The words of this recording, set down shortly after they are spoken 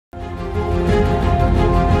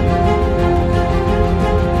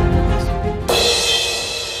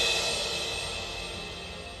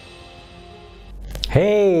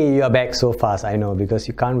Hey, you're back so fast, I know, because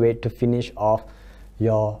you can't wait to finish off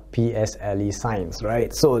your PSLE science,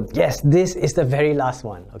 right? So yes, this is the very last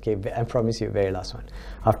one, okay? I promise you, very last one.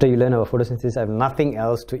 After you learn about photosynthesis, I have nothing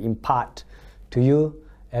else to impart to you.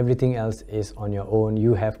 Everything else is on your own.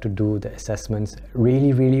 You have to do the assessments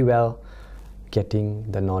really well, getting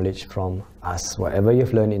the knowledge from us, whatever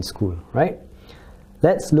you've learned in school, right?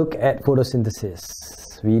 Let's look at photosynthesis.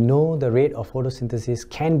 We know the rate of photosynthesis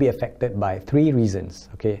can be affected by three reasons,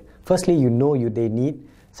 okay? Firstly, they need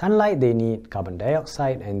sunlight, they need carbon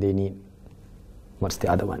dioxide, and they need, what's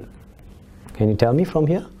the other one? Can you tell me from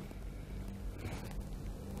here?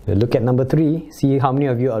 We'll look at number 3, see how many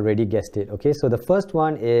of you already guessed it, okay? So the first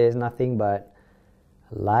one is nothing but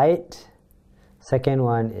light. Second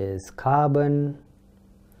one is carbon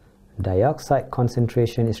dioxide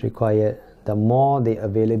concentration is required. The more the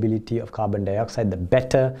availability of carbon dioxide, the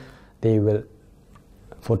better they will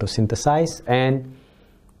photosynthesize. And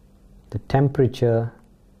the temperature,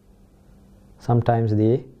 sometimes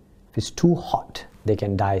if it's too hot, they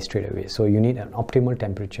can die straight away. So you need an optimal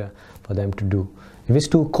temperature for them to do. If it's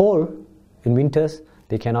too cold in winters,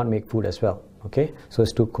 they cannot make food as well, okay? So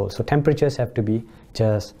it's too cold. So temperatures have to be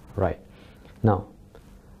just right. Now,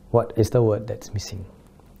 what is the word that's missing?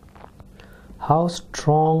 How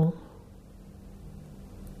strong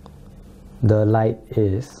the light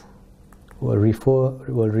is will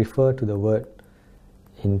refer to the word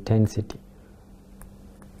intensity.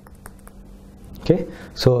 Okay,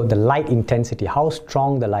 so the light intensity, how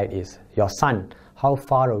strong the light is. Your sun, how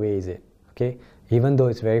far away is it? Okay, even though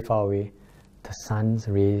it's very far away, the sun's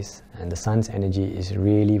rays and the sun's energy is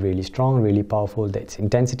really strong, really powerful. That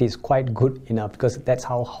intensity is quite good enough because that's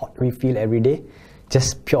how hot we feel every day,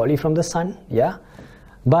 just purely from the sun. Yeah,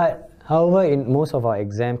 but however, in most of our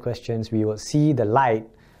exam questions, we will see the light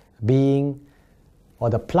being, or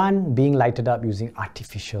the plant being lighted up using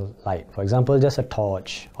artificial light. For example, just a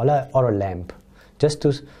torch or a lamp, just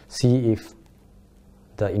to see if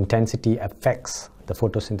the intensity affects the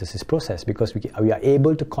photosynthesis process, because we are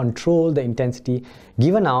able to control the intensity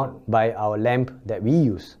given out by our lamp that we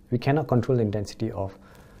use. We cannot control the intensity of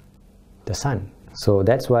the sun. So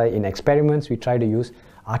that's why in experiments, we try to use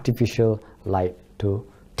artificial light to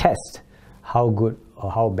test how good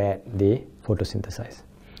or how bad they photosynthesize.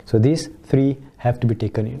 So these three have to be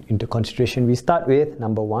taken into consideration. We start with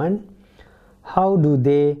number 1. How do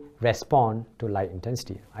they respond to light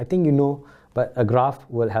intensity? I think you know, but a graph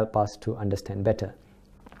will help us to understand better.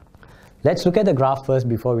 Let's look at the graph first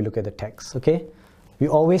before we look at the text, okay? We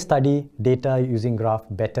always study data using graph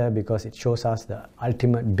better because it shows us the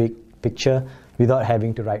ultimate big picture without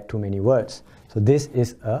having to write too many words. So this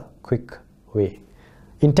is a quick way.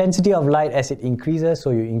 Intensity of light as it increases,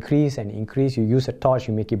 so you increase and increase, you use a torch,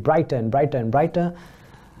 you make it brighter and brighter and brighter.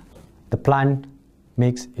 The plant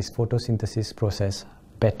makes its photosynthesis process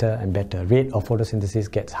better and better. Rate of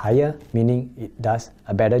photosynthesis gets higher, meaning it does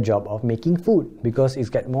a better job of making food because it's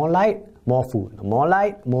got more light, more food, more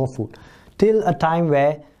light, more food. Till a time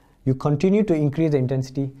where you continue to increase the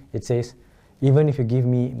intensity, it says, even if you give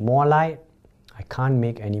me more light, I can't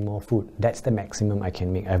make any more food. That's the maximum I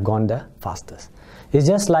can make. I've gone the fastest. It's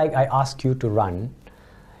just like I ask you to run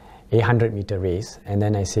a 100-meter race and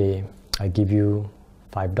then I say, I give you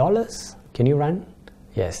 $5. Can you run?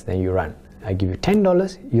 Yes, then you run. I give you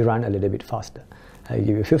 $10, you run a little bit faster. I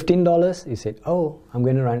give you $15, you said, oh, I'm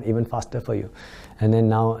going to run even faster for you. And then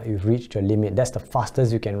now you've reached your limit. That's the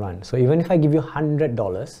fastest you can run. So even if I give you $100,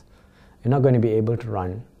 you're not going to be able to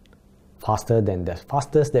run faster than the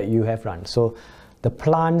fastest that you have run. So the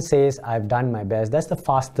plant says, I've done my best. That's the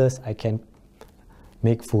fastest I can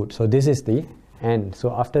make food. So this is the end.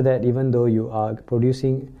 So after that, even though you are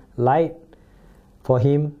producing light, for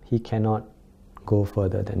him, he cannot go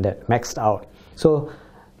further than that, maxed out. So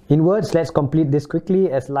in words, let's complete this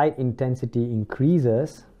quickly. As light intensity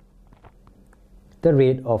increases, the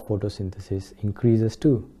rate of photosynthesis increases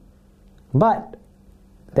too. But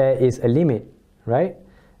there is a limit, right?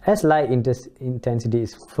 As light intensity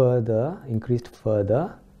is increased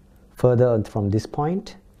further from this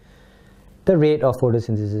point, the rate of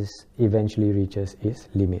photosynthesis eventually reaches its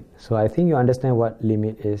limit. So I think you understand what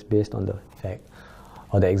limit is based on the fact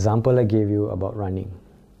or the example I gave you about running.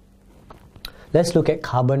 Let's look at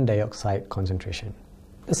carbon dioxide concentration.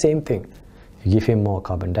 The same thing. You give him more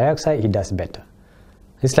carbon dioxide, he does better.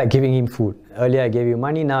 It's like giving him food. Earlier I gave you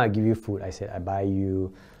money, now I give you food. I said I buy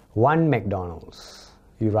you 1 McDonald's,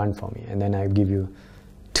 you run for me. And then I give you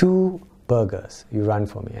 2 burgers, you run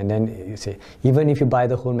for me. And then you say, even if you buy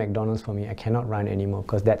the whole McDonald's for me, I cannot run anymore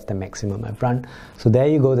because that's the maximum I've run. So there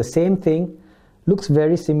you go, the same thing. Looks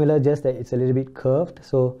very similar, just that it's a little bit curved.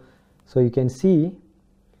 So you can see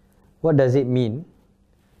what does it mean?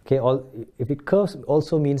 Okay, if it curves,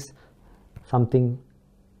 also means something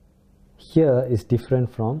here is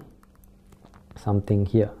different from something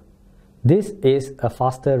here. This is a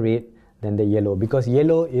faster rate than the yellow, because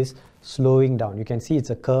yellow is slowing down. You can see it's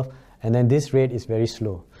a curve, and then this rate is very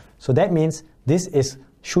slow. So that means this is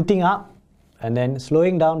shooting up and then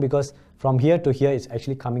slowing down, because from here to here it's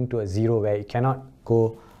actually coming to a zero where it cannot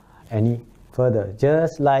go any further,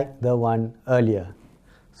 just like the one earlier.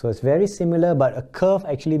 So it's very similar, but a curve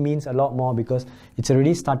actually means a lot more, because it's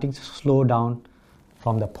already starting to slow down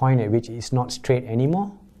from the point at which it's not straight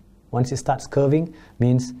anymore. Once it starts curving,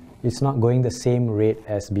 means it's not going the same rate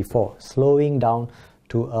as before, slowing down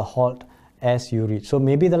to a halt as you reach. So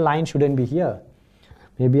maybe the line shouldn't be here.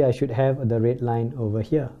 Maybe I should have the red line over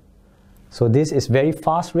here. So this is very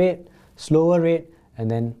fast rate, slower rate, and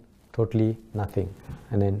then totally nothing,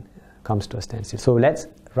 and then comes to a standstill. So let's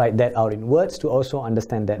write that out in words to also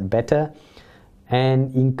understand that better.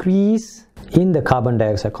 An increase in the carbon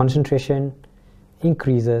dioxide concentration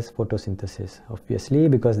increases photosynthesis, obviously,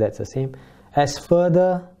 because that's the same. As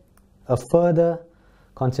a further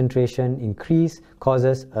concentration increase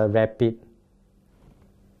causes a rapid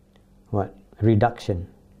reduction.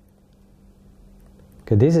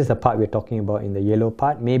 Okay, this is the part we're talking about in the yellow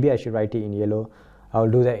part. Maybe I should write it in yellow. I'll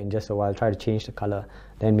do that in just a while, try to change the color.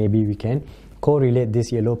 Then maybe we can correlate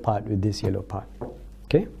this yellow part with this yellow part.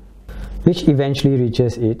 Okay, which eventually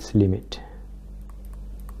reaches its limit.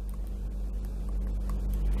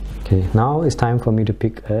 Okay, now it's time for me to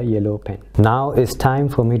pick a yellow pen. Now it's time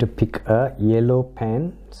for me to pick a yellow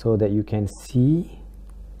pen so that you can see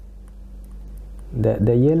that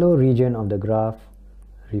the yellow region of the graph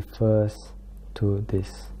refers to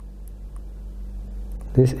this.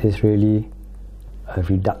 This is really a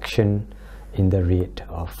reduction in the rate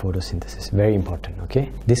of photosynthesis. Very important,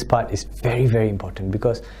 okay? This part is very, very important,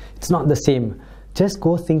 because it's not the same. Just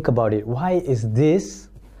go think about it. Why is this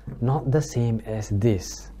not the same as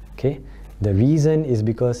this? Okay, the reason is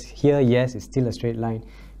because here, yes, it's still a straight line.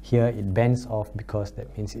 Here it bends off, because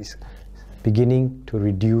that means it's beginning to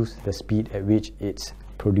reduce the speed at which it's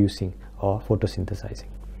producing or photosynthesizing.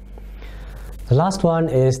 The last one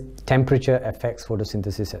is temperature affects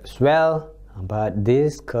photosynthesis as well, but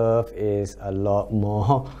this curve is a lot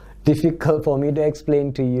more difficult for me to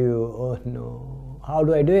explain to you. Oh no, how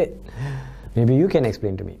do I do it? Maybe you can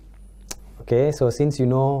explain to me. Okay, so since you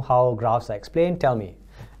know how graphs are explained, tell me.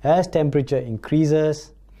 As temperature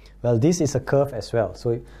increases, well, this is a curve as well.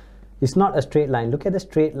 So it's not a straight line. Look at the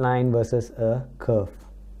straight line versus a curve.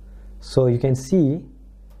 So you can see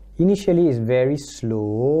initially it's very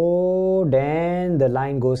slow, then the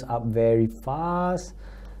line goes up very fast.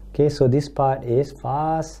 Okay, so this part is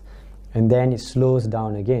fast, and then it slows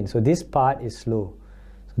down again. So this part is slow.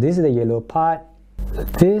 So this is the yellow part.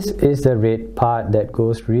 This is the red part that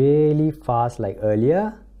goes really fast like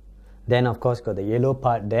earlier. Then of course got the yellow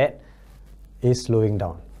part that is slowing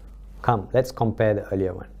down. Come, let's compare the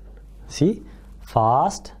earlier one. See,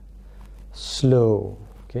 fast, slow.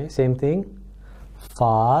 Okay, same thing,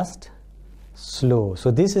 fast, slow.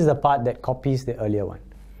 So this is the part that copies the earlier one.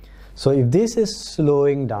 So if this is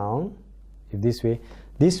slowing down, if this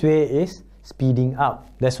way is speeding up.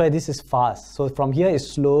 That's why this is fast. So from here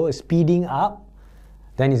is slow, is speeding up,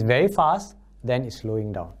 then it's very fast, then it's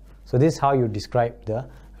slowing down. So this is how you describe the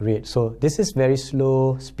rate. So this is very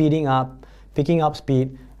slow, speeding up, picking up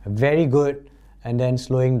speed, very good, and then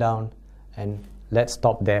slowing down. And let's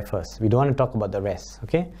stop there first. We don't want to talk about the rest.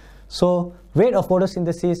 Okay, so rate of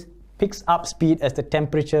photosynthesis picks up speed as the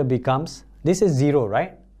temperature becomes, this is 0,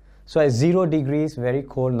 right? So at 0 degrees, very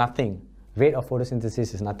cold, nothing. Rate of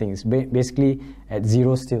photosynthesis is nothing. It's basically at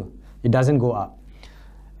 0 still. It doesn't go up.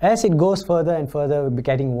 As it goes further and further, we'll be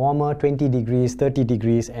getting warmer, 20 degrees, 30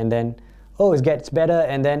 degrees, and then oh, it gets better,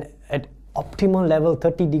 and then at optimal level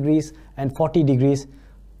 30 degrees and 40 degrees,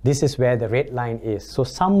 this is where the red line is. So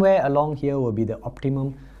somewhere along here will be the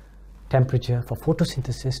optimum temperature for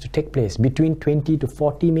photosynthesis to take place, between 20 to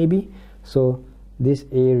 40 maybe. So this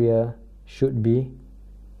area should be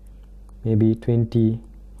maybe 20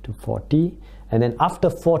 to 40, and then after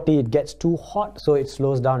 40 it gets too hot, so it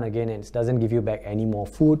slows down again and it doesn't give you back any more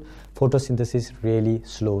food. Photosynthesis really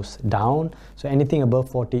slows down. So anything above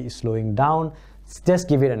 40 is slowing down. Just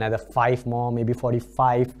give it another 5 more, maybe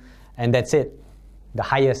 45, and that's it, the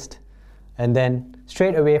highest. And then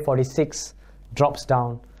straight away 46 drops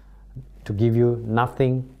down to give you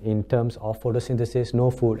nothing in terms of photosynthesis, no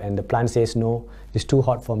food, and the plant says no, it's too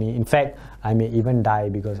hot for me. In fact, I may even die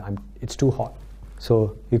because it's too hot.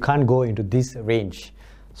 So you can't go into this range.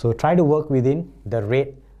 So try to work within the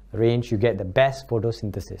rate range, you get the best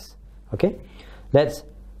photosynthesis. Okay, let's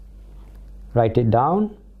write it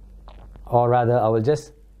down, or rather I will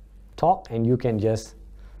just talk and you can just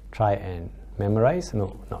try and memorize.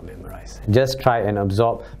 No, not memorize. Just try and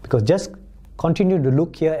absorb, because just continue to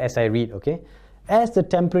look here as I read, okay? As the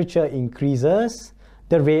temperature increases,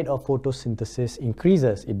 the rate of photosynthesis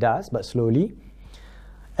increases. It does, but slowly.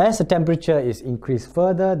 As the temperature is increased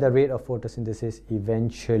further, the rate of photosynthesis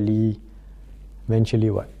eventually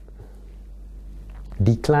what?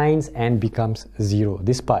 Declines and becomes zero.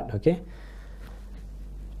 This part, okay?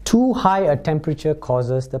 Too high a temperature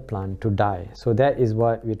causes the plant to die. So that is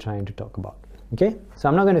what we're trying to talk about. Okay? So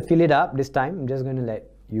I'm not going to fill it up this time. I'm just going to let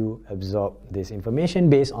you absorb this information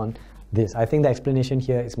based on this. I think the explanation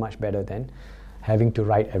here is much better than having to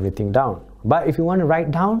write everything down. But if you want to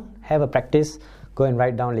write down, have a practice, go and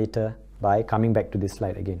write down later by coming back to this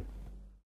slide again.